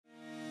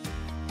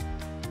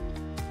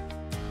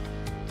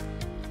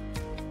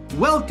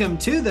Welcome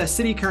to the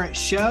City Current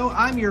Show.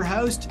 I'm your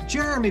host,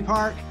 Jeremy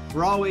Park.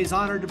 We're always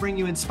honored to bring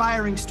you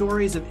inspiring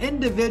stories of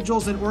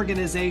individuals and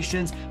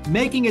organizations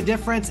making a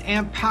difference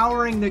and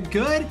powering the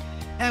good.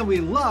 And we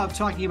love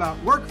talking about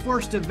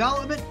workforce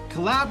development,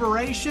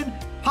 collaboration,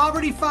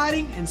 poverty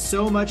fighting, and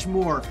so much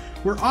more.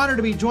 We're honored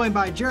to be joined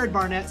by Jared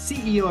Barnett,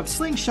 CEO of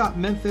Slingshot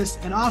Memphis,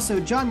 and also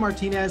John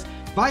Martinez,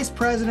 Vice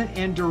President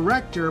and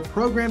Director,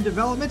 Program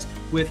Development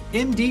with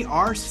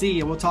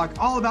MDRC. And we'll talk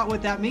all about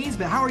what that means,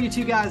 but how are you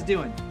two guys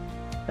doing?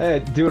 Hey,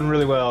 doing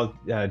really well,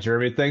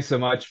 Jeremy. Thanks so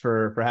much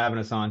for having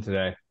us on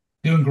today.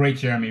 Doing great,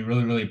 Jeremy.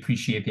 Really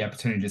appreciate the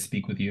opportunity to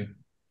speak with you.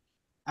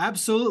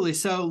 Absolutely.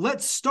 So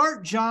let's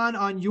start, John,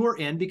 on your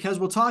end, because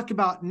we'll talk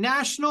about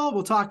national,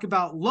 we'll talk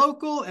about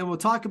local, and we'll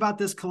talk about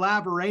this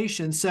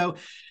collaboration. So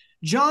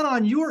John,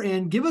 on your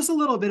end, give us a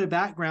little bit of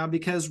background,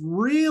 because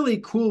really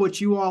cool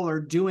what you all are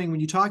doing when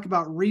you talk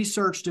about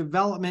research,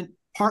 development,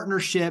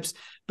 partnerships,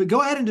 but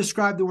go ahead and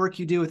describe the work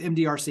you do with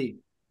MDRC.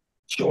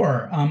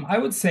 Sure. I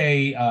would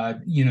say,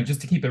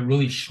 just to keep it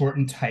really short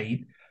and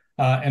tight,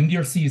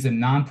 MDRC is a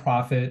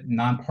nonprofit,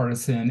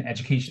 nonpartisan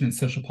education and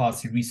social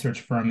policy research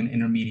firm and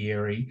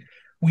intermediary.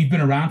 We've been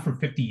around for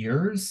 50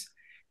 years.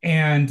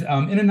 And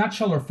in a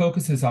nutshell, our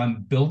focus is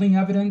on building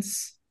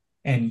evidence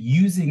and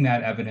using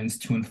that evidence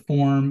to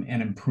inform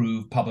and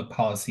improve public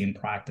policy and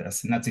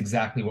practice. And that's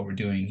exactly what we're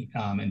doing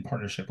in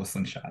partnership with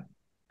Slingshot.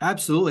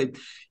 Absolutely.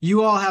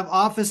 You all have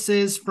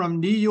offices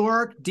from New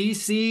York,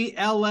 DC,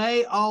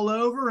 LA, all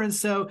over. And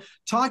so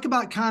talk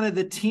about kind of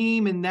the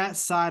team and that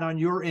side on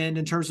your end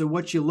in terms of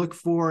what you look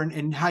for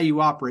and how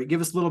you operate. Give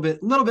us a little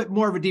bit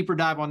more of a deeper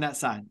dive on that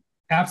side.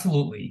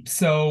 Absolutely.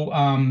 So,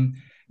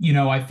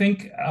 I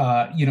think,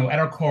 at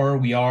our core,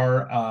 we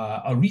are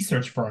a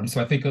research firm.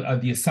 So I think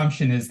the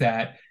assumption is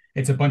that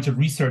it's a bunch of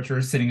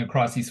researchers sitting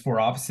across these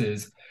four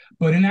offices.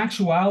 But in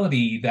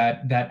actuality,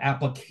 that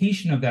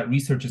application of that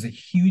research is a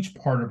huge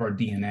part of our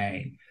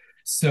DNA.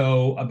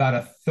 So about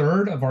a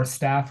third of our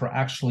staff are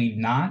actually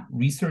not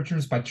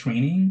researchers by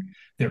training.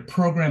 They're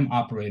program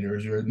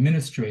operators or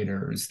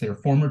administrators. They're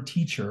former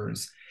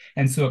teachers.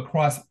 And so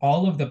across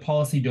all of the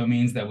policy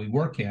domains that we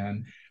work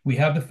in, we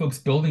have the folks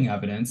building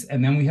evidence,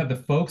 and then we have the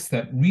folks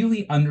that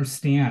really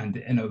understand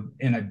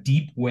in a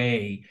deep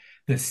way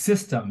the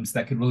systems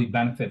that could really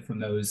benefit from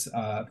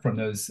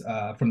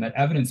that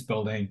evidence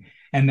building.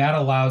 And that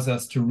allows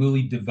us to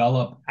really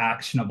develop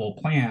actionable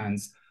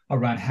plans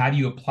around how do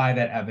you apply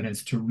that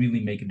evidence to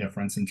really make a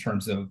difference in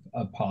terms of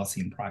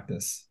policy and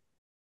practice.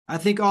 I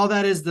think all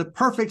that is the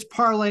perfect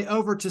parlay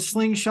over to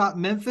Slingshot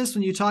Memphis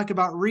when you talk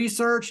about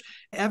research,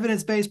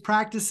 evidence-based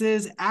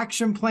practices,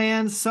 action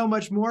plans, so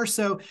much more.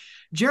 So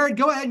Jared,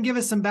 go ahead and give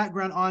us some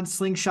background on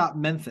Slingshot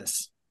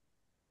Memphis.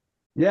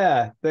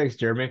 Yeah, thanks,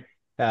 Jeremy.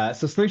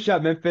 So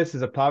Slingshot Memphis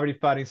is a poverty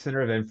fighting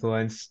center of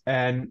influence.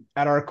 And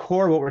at our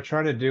core, what we're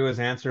trying to do is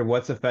answer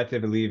what's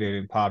effective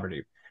alleviating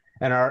poverty.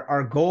 And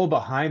our goal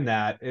behind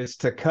that is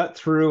to cut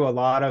through a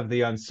lot of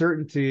the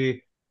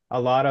uncertainty,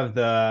 a lot of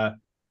the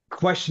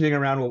questioning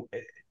around, well,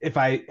 if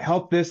I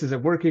help this, is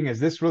it working? Is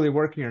this really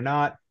working or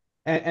not?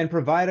 And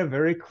provide a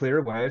very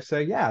clear way of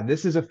saying, yeah,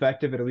 this is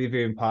effective at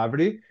alleviating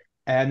poverty,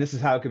 and this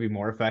is how it could be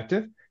more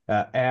effective,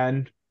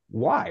 and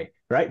why,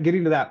 right?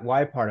 Getting to that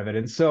why part of it.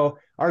 And so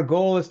our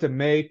goal is to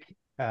make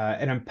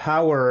and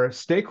empower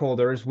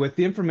stakeholders with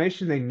the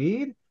information they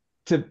need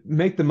to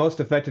make the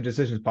most effective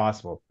decisions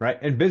possible, right?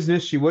 In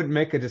business, you wouldn't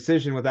make a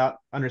decision without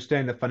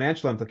understanding the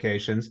financial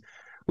implications.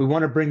 We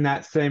want to bring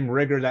that same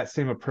rigor, that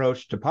same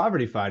approach to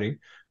poverty fighting,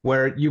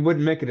 where you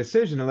wouldn't make a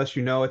decision unless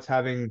you know it's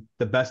having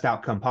the best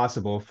outcome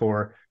possible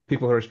for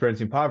people who are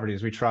experiencing poverty,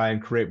 as we try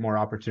and create more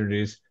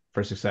opportunities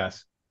for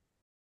success.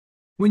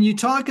 When you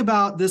talk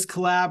about this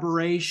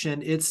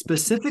collaboration, it's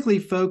specifically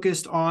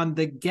focused on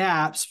the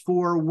gaps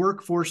for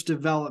workforce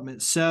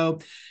development. So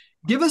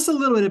give us a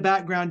little bit of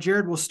background,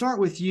 Jared. We'll start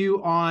with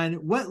you on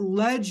what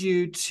led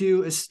you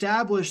to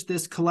establish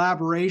this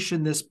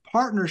collaboration, this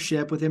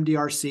partnership with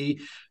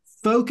MDRC,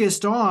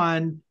 focused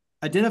on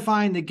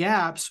identifying the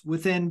gaps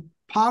within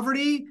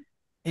poverty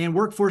and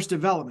workforce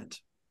development.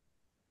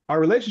 Our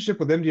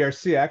relationship with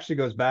MDRC actually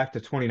goes back to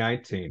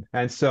 2019.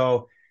 And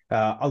so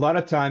a lot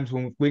of times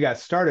when we got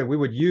started, we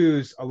would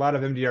use a lot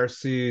of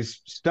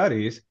MDRC's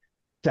studies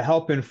to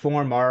help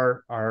inform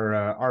our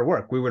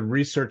work. We would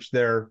research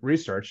their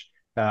research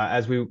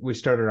as we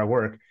started our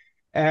work.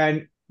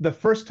 And the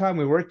first time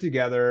we worked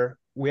together,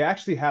 we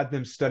actually had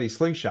them study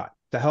Slingshot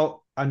to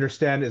help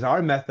understand, is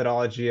our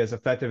methodology as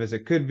effective as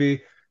it could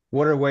be?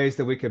 What are ways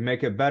that we could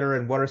make it better?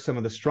 And what are some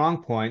of the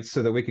strong points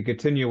so that we could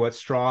continue what's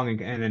strong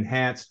and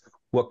enhance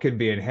what could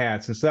be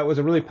enhanced? And so that was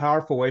a really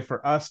powerful way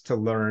for us to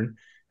learn.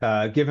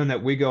 Given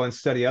that we go and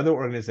study other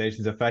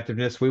organizations'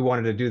 effectiveness, we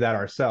wanted to do that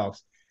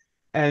ourselves.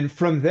 And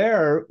from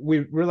there,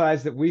 we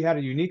realized that we had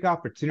a unique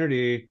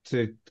opportunity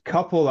to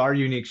couple our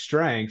unique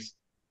strengths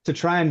to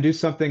try and do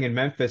something in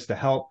Memphis to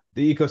help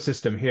the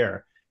ecosystem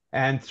here.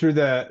 And through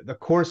the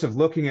course of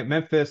looking at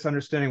Memphis,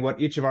 understanding what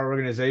each of our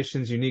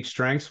organization's unique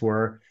strengths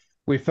were,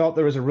 we felt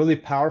there was a really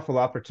powerful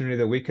opportunity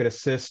that we could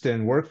assist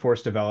in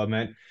workforce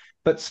development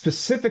but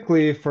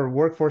specifically for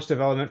workforce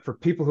development for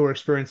people who are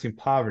experiencing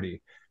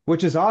poverty,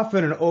 which is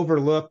often an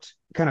overlooked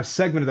kind of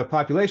segment of the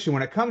population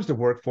when it comes to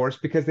workforce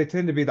because they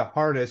tend to be the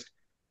hardest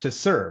to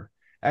serve.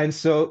 And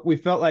so we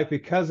felt like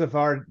because of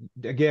our,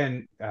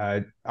 again,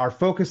 our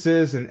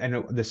focuses and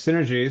the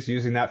synergies,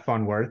 using that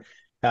fun word,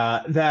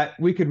 that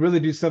we could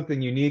really do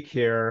something unique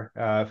here,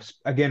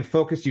 again,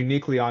 focused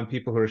uniquely on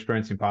people who are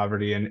experiencing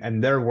poverty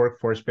and their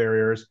workforce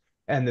barriers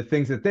and the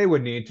things that they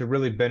would need to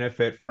really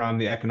benefit from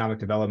the economic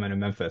development in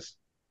Memphis.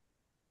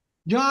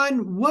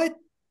 John, what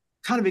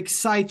kind of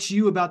excites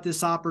you about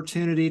this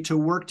opportunity to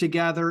work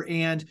together?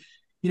 And,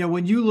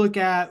 when you look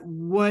at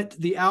what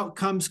the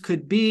outcomes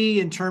could be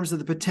in terms of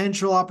the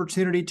potential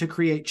opportunity to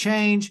create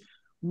change,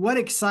 what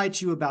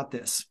excites you about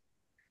this?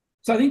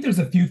 So I think there's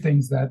a few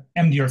things that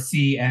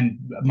MDRC and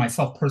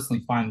myself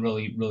personally find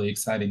really, really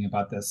exciting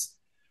about this.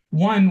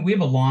 One, we have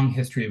a long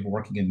history of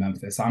working in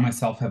Memphis. I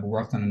myself have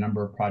worked on a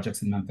number of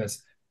projects in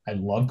Memphis. I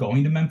love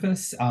going to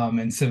Memphis.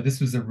 And so this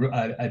was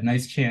a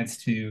nice chance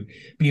to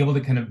be able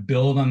to kind of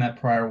build on that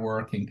prior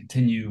work and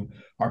continue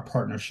our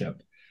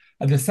partnership.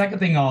 The second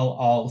thing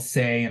I'll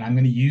say, and I'm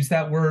going to use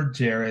that word,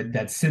 Jared,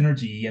 that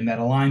synergy and that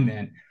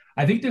alignment.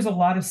 I think there's a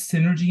lot of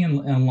synergy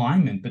and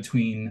alignment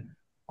between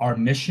our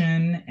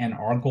mission and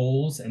our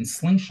goals and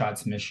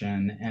Slingshot's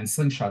mission and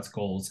Slingshot's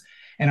goals.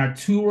 And our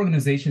two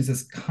organizations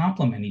just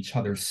complement each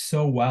other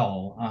so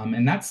well.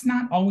 And that's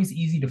not always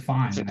easy to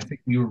find. And I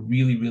think we were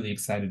really, really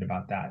excited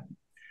about that.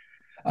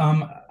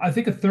 I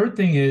think a third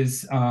thing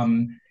is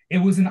it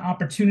was an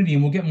opportunity,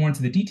 and we'll get more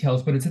into the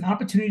details, but it's an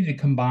opportunity to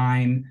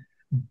combine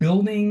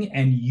building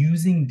and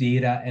using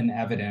data and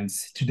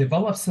evidence to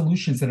develop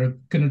solutions that are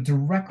going to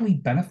directly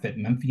benefit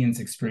Memphians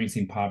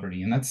experiencing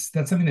poverty. And that's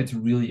something that's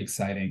really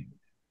exciting.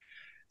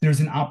 There's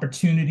an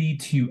opportunity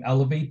to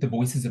elevate the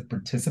voices of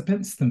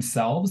participants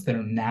themselves that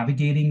are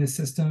navigating the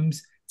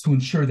systems to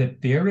ensure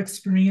that their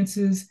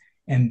experiences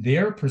and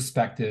their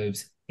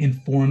perspectives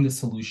inform the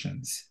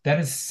solutions. That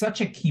is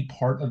such a key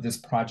part of this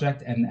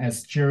project. And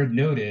as Jared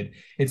noted,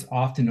 it's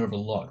often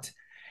overlooked.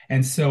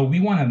 And so we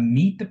want to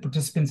meet the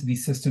participants of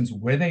these systems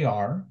where they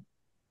are,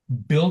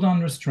 build on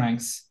their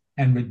strengths,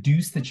 and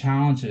reduce the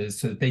challenges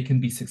so that they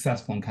can be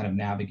successful in kind of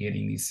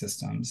navigating these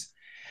systems.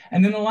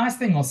 And then the last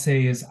thing I'll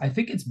say is I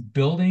think it's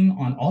building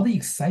on all the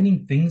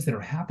exciting things that are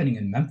happening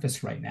in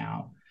Memphis right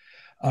now.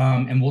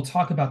 And we'll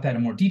talk about that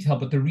in more detail.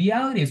 But the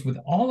reality is with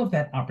all of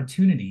that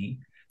opportunity,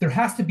 there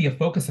has to be a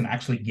focus on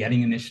actually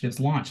getting initiatives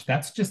launched.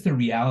 That's just the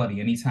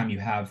reality. Anytime you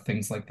have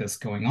things like this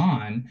going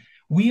on,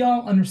 we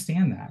all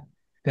understand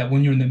that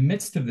when you're in the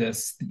midst of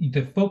this,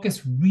 the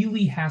focus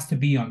really has to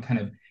be on kind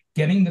of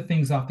getting the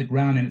things off the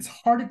ground. And it's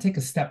hard to take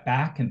a step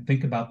back and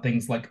think about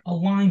things like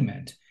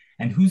alignment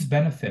and who's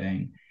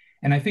benefiting.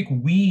 And I think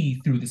we,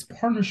 through this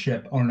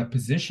partnership, are in a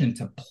position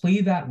to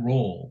play that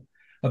role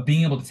of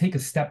being able to take a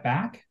step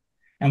back.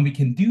 And we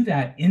can do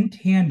that in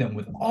tandem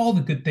with all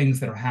the good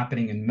things that are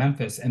happening in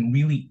Memphis and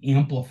really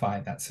amplify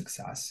that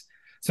success.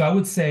 So I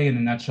would say, in a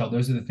nutshell,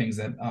 those are the things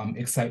that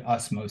excite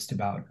us most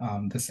about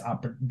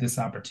this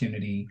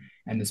opportunity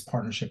and this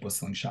partnership with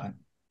Slingshot.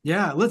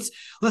 Yeah, let's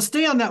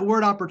stay on that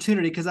word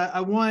opportunity, because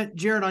I want,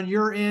 Jared, on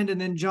your end, and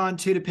then John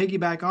too, to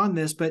piggyback on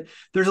this. But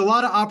there's a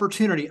lot of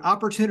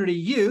opportunity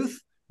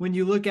youth, when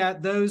you look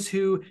at those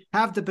who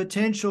have the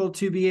potential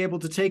to be able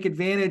to take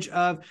advantage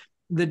of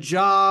the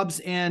jobs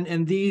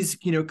and these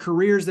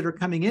careers that are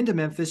coming into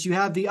Memphis. You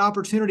have the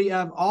opportunity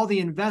of all the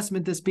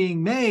investment that's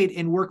being made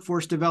in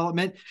workforce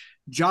development,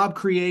 job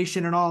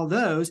creation, and all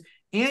those.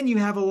 And you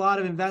have a lot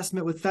of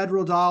investment with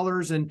federal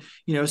dollars and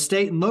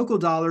state and local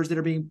dollars that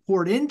are being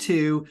poured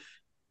into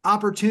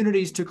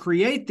opportunities to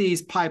create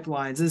these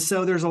pipelines. And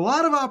so there's a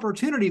lot of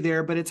opportunity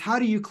there, but it's how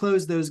do you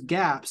close those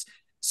gaps?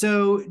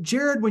 So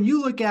Jared, when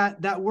you look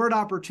at that word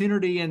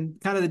opportunity and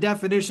kind of the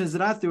definitions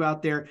that I threw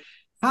out there,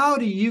 how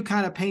do you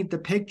kind of paint the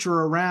picture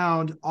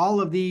around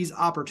all of these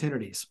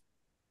opportunities?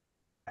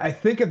 I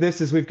think of this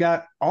as we've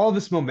got all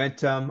this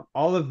momentum,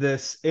 all of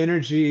this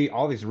energy,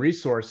 all these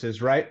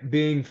resources, right,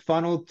 being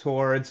funneled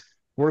towards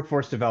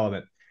workforce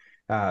development.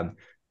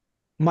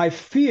 My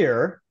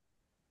fear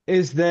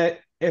is that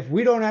if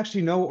we don't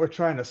actually know what we're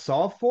trying to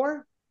solve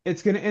for,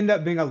 it's going to end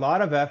up being a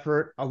lot of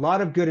effort, a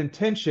lot of good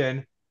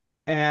intention.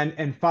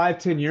 And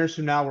 5-10 years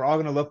from now, we're all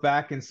going to look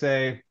back and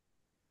say,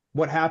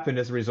 what happened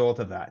as a result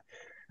of that?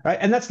 Right?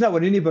 And that's not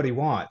what anybody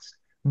wants.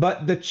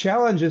 But the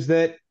challenge is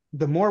that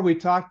the more we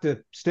talk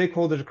to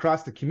stakeholders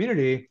across the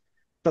community,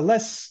 the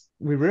less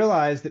we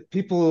realize that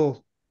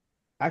people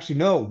actually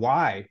know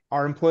why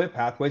our employment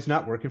pathway is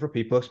not working for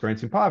people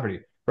experiencing poverty,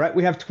 right?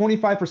 We have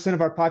 25%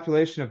 of our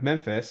population of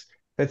Memphis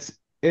that's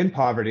in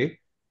poverty,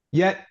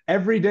 yet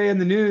every day in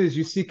the news,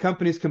 you see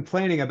companies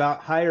complaining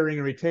about hiring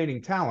and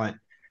retaining talent.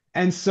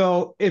 And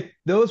so if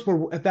those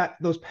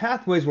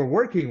pathways were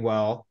working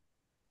well,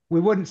 we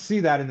wouldn't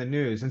see that in the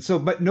news. And so,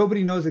 but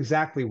nobody knows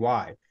exactly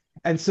why.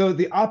 And so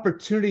the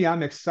opportunity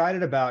I'm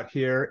excited about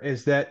here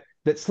is that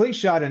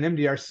Slingshot and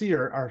MDRC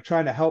are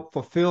trying to help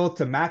fulfill,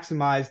 to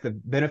maximize the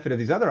benefit of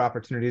these other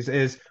opportunities,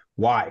 is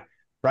why,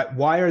 right?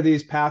 Why are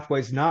these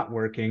pathways not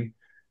working?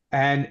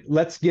 And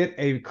let's get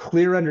a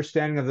clear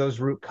understanding of those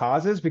root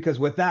causes, because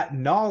with that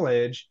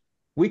knowledge,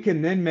 we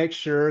can then make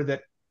sure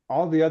that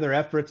all the other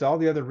efforts, all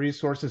the other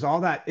resources,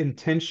 all that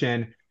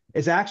intention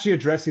is actually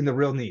addressing the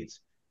real needs.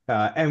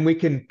 And we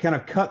can kind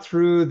of cut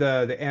through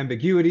the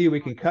ambiguity,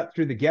 we can cut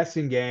through the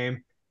guessing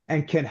game,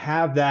 and can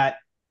have that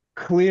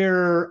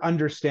clear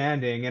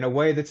understanding in a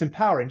way that's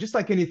empowering, just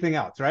like anything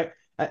else, right?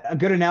 A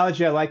good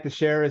analogy I like to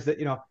share is that,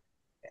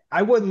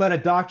 I wouldn't let a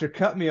doctor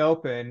cut me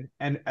open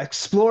and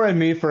explore in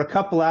me for a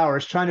couple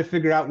hours trying to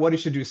figure out what he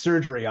should do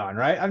surgery on,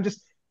 right?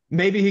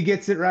 Maybe he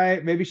gets it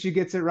right, maybe she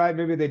gets it right,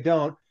 maybe they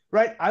don't,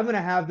 right? I'm going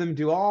to have them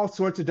do all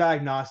sorts of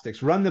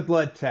diagnostics, run the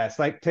blood tests,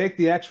 like take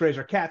the x-rays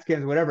or CAT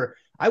scans, whatever.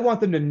 I want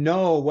them to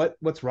know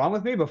what's wrong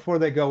with me before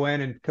they go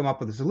in and come up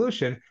with a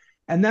solution.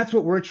 And that's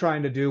what we're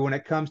trying to do when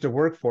it comes to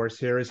workforce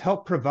here, is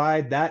help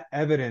provide that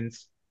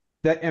evidence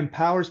that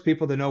empowers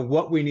people to know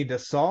what we need to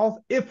solve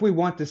if we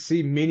want to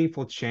see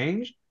meaningful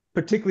change,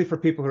 particularly for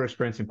people who are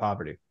experiencing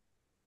poverty.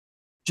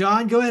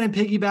 John, go ahead and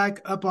piggyback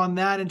up on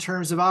that in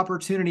terms of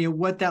opportunity and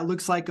what that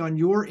looks like on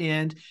your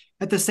end.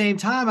 At the same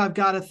time, I've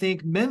got to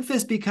think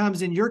Memphis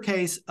becomes, in your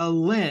case, a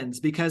lens,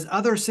 because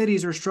other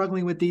cities are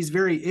struggling with these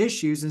very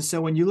issues. And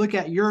so when you look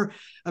at your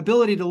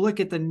ability to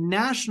look at the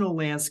national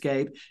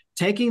landscape,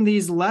 taking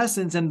these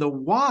lessons and the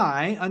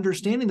why,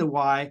 understanding the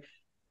why,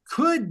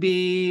 could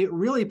be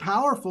really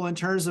powerful in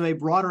terms of a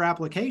broader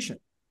application.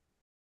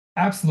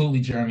 Absolutely,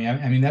 Jeremy.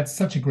 I mean, that's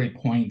such a great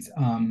point.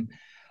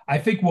 I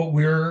think what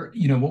we're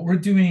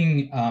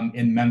doing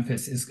in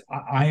Memphis is,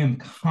 I am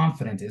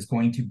confident, is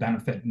going to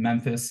benefit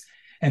Memphis,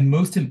 and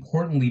most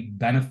importantly,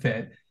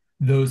 benefit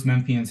those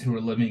Memphians who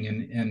are living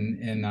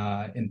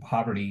in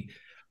poverty.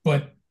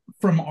 But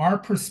from our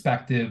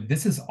perspective,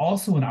 this is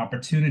also an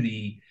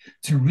opportunity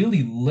to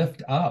really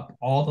lift up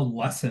all the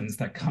lessons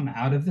that come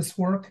out of this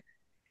work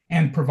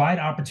and provide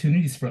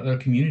opportunities for other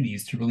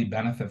communities to really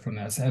benefit from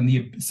this.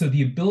 And so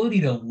the ability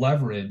to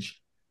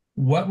leverage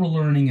what we're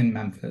learning in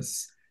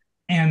Memphis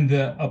and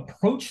the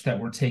approach that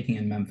we're taking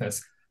in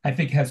Memphis, I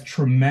think has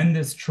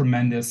tremendous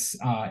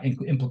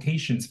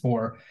implications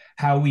for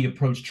how we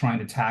approach trying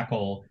to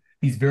tackle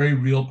these very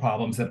real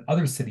problems that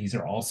other cities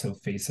are also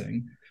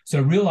facing. So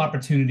a real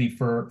opportunity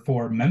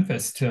for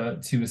Memphis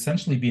to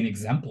essentially be an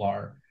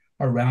exemplar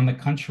around the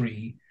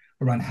country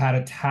around how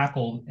to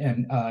tackle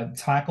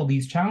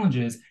these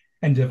challenges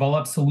and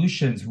develop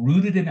solutions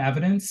rooted in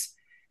evidence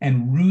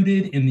and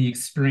rooted in the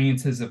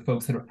experiences of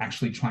folks that are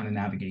actually trying to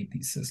navigate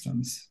these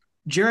systems.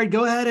 Jared,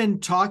 go ahead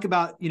and talk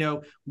about,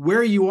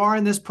 where you are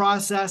in this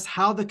process,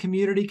 how the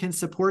community can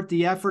support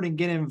the effort and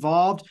get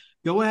involved.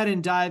 Go ahead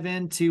and dive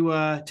into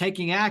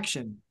taking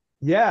action.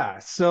 Yeah,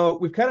 so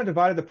we've kind of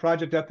divided the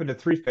project up into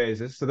 3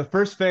 phases. So the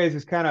first phase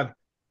is kind of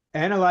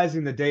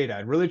analyzing the data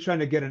and really trying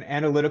to get an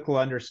analytical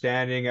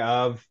understanding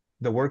of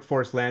the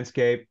workforce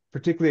landscape,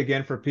 particularly,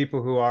 again, for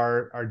people who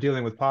are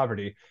dealing with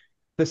poverty.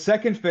 The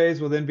second phase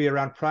will then be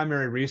around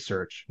primary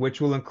research, which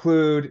will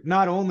include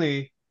not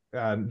only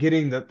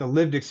getting the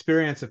lived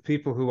experience of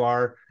people who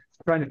are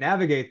trying to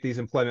navigate these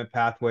employment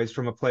pathways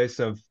from a place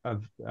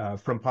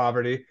from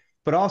poverty,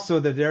 but also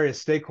the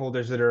various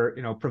stakeholders that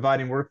are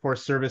providing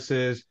workforce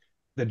services,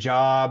 the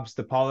jobs,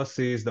 the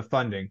policies, the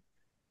funding.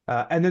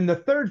 And then the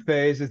third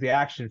phase is the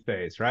action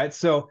phase, right?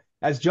 So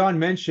as John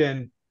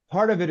mentioned,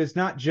 part of it is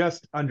not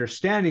just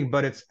understanding,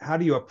 but it's how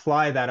do you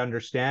apply that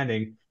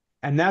understanding?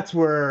 And that's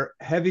where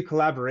heavy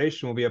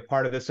collaboration will be a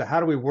part of this. So how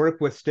do we work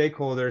with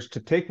stakeholders to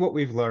take what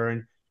we've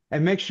learned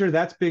and make sure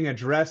that's being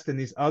addressed in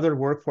these other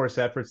workforce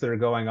efforts that are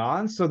going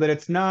on, so that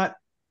it's not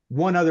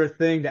one other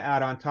thing to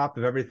add on top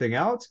of everything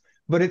else,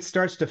 but it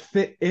starts to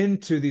fit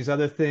into these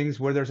other things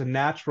where there's a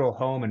natural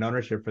home and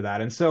ownership for that.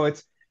 And so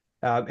it's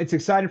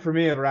exciting for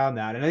me around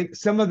that. And I think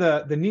some of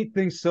the neat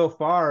things so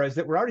far is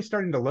that we're already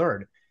starting to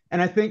learn.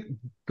 And I think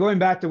going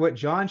back to what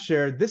John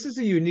shared, this is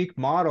a unique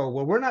model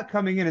where we're not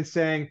coming in and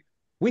saying,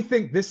 we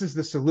think this is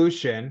the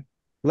solution,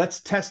 let's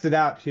test it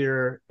out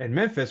here in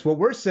Memphis. What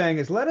we're saying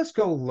is, let us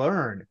go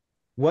learn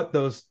what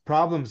those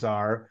problems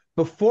are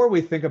before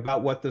we think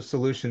about what the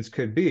solutions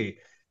could be.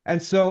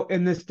 And so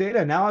in this data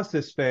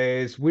analysis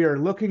phase, we are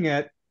looking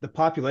at the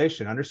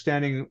population,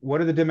 understanding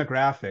what are the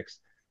demographics,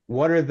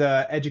 what are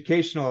the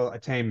educational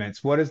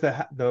attainments, what is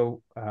the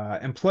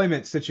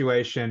employment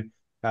situation,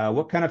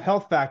 what kind of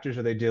health factors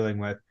are they dealing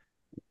with,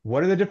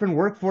 what are the different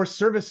workforce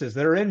services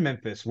that are in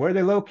Memphis, where are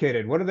they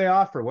located, what do they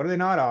offer, what do they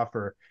not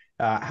offer,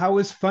 how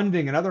is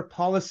funding and other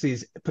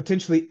policies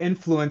potentially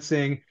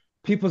influencing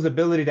people's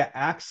ability to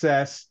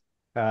access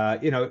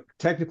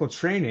technical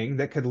training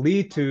that could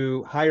lead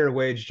to higher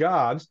wage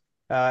jobs,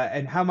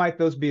 and how might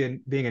those be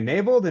being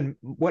enabled, and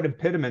what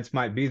impediments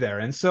might be there.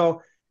 And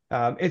so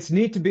it's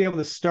neat to be able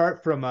to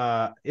start from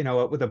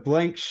with a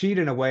blank sheet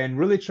in a way, and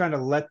really trying to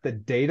let the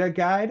data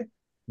guide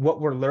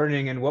what we're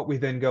learning and what we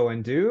then go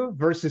and do,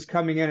 versus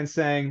coming in and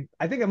saying,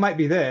 I think it might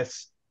be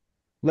this,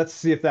 let's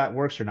see if that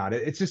works or not.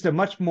 It's just a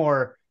much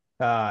more,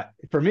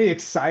 for me,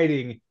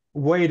 exciting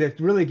way to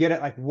really get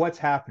at like what's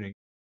happening.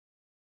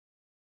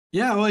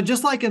 Yeah, well,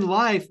 just like in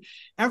life,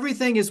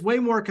 everything is way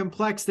more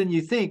complex than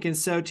you think. And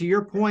so, to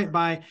your point,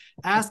 by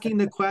asking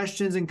the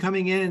questions and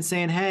coming in and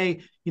saying, hey,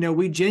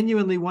 we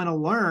genuinely want to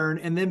learn,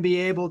 and then be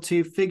able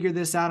to figure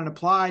this out and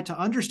apply to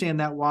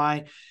understand that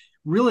why,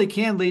 really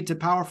can lead to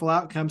powerful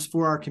outcomes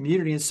for our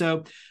community. And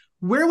so,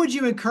 where would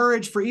you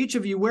encourage for each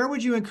of you, where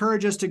would you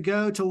encourage us to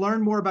go to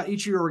learn more about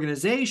each of your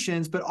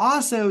organizations, but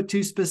also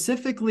to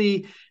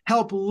specifically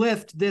help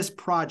lift this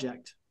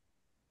project?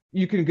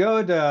 You can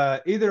go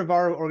to either of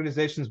our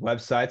organization's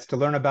websites to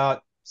learn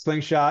about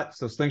Slingshot,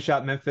 so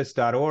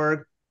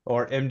slingshotmemphis.org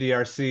or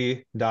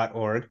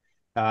MDRC.org,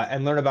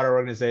 and learn about our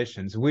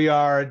organizations. We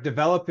are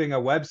developing a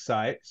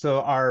website.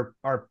 So our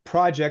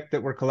project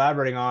that we're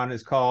collaborating on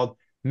is called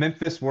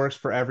Memphis Works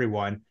for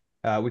Everyone.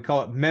 We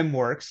call it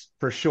MemWorks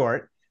for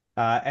short.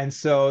 And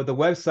so the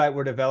website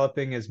we're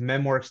developing is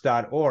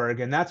memworks.org,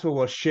 and that's where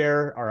we'll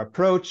share our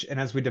approach. And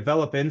as we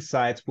develop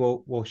insights,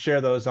 we'll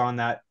share those on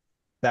that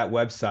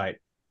website.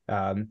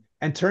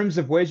 In terms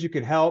of ways you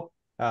can help,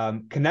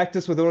 connect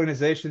us with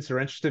organizations who are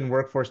interested in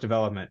workforce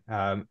development.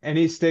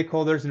 Any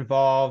stakeholders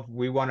involved,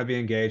 we want to be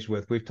engaged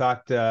with. We've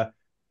talked to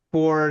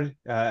Ford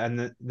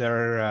and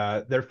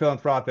their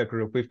philanthropic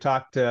group. We've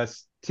talked to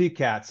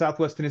TCAT,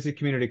 Southwest Tennessee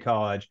Community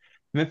College,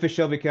 Memphis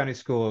Shelby County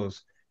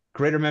Schools,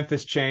 Greater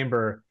Memphis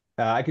Chamber.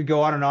 I could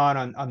go on and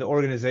on the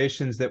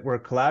organizations that we're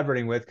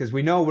collaborating with, because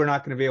we know we're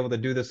not going to be able to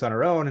do this on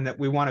our own, and that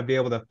we want to be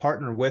able to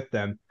partner with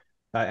them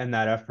in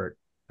that effort.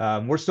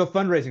 We're still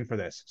fundraising for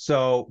this.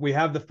 So we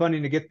have the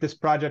funding to get this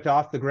project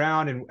off the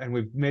ground, and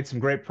we've made some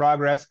great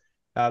progress,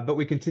 but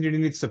we continue to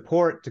need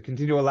support to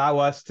continue to allow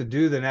us to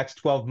do the next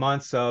 12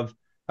 months of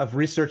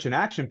research and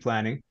action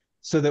planning,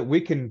 so that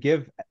we can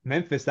give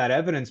Memphis that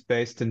evidence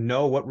base to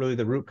know what really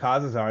the root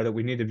causes are that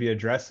we need to be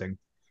addressing.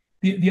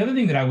 The other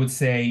thing that I would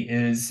say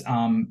is,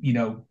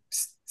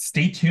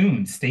 stay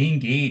tuned, stay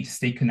engaged,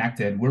 stay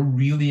connected. We're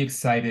really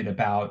excited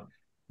about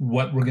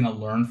what we're going to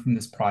learn from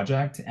this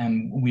project,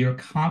 and we are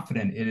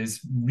confident it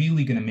is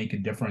really going to make a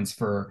difference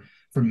for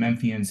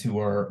Memphians who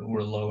are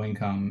low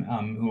income,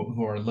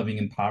 who are living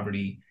in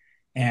poverty,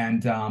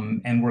 and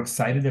we're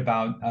excited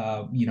about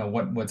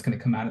what's going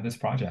to come out of this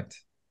project.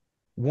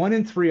 1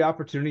 in 3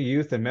 opportunity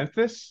youth in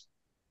Memphis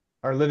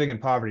are living in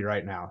poverty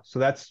right now. So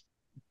that's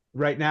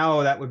right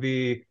now, that would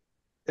be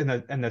in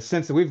the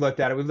sense that we've looked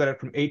at it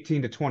from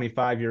 18 to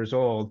 25 years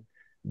old.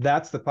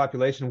 That's the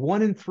population.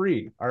 1 in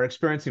 3 are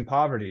experiencing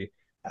poverty.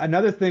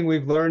 Another thing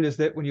we've learned is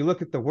that when you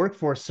look at the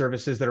workforce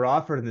services that are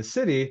offered in the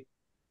city,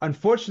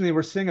 unfortunately,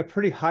 we're seeing a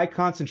pretty high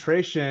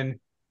concentration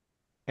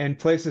in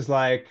places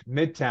like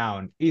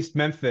Midtown, East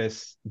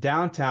Memphis,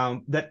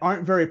 downtown, that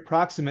aren't very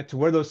proximate to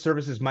where those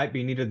services might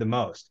be needed the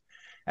most.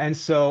 And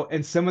so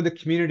in some of the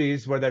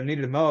communities where they're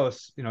needed the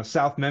most,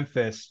 South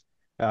Memphis,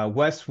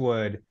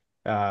 Westwood,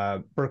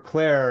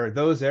 Berkeley,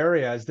 those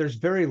areas, there's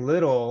very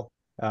little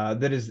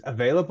that is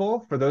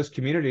available for those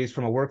communities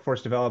from a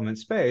workforce development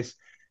space,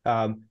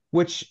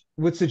 which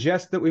would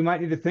suggest that we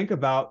might need to think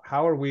about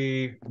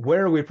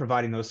where are we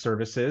providing those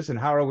services, and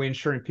how are we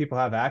ensuring people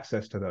have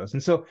access to those.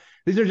 And so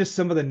these are just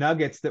some of the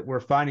nuggets that we're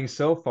finding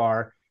so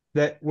far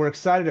that we're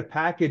excited to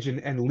package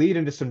and lead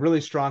into some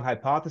really strong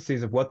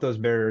hypotheses of what those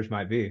barriers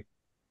might be.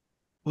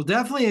 Well,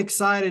 definitely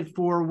excited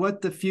for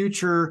what the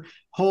future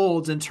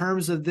holds in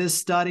terms of this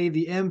study,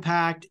 the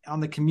impact on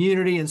the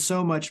community, and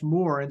so much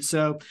more. And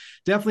so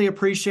definitely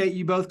appreciate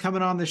you both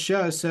coming on the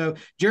show. So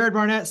Jared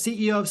Barnett,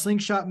 CEO of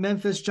Slingshot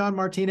Memphis, John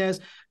Martinez,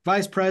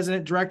 Vice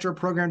President, Director of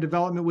Program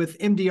Development with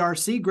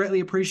MDRC. Greatly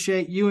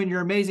appreciate you and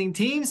your amazing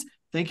teams.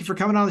 Thank you for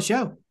coming on the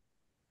show.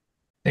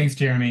 Thanks,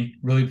 Jeremy.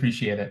 Really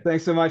appreciate it.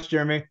 Thanks so much,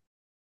 Jeremy.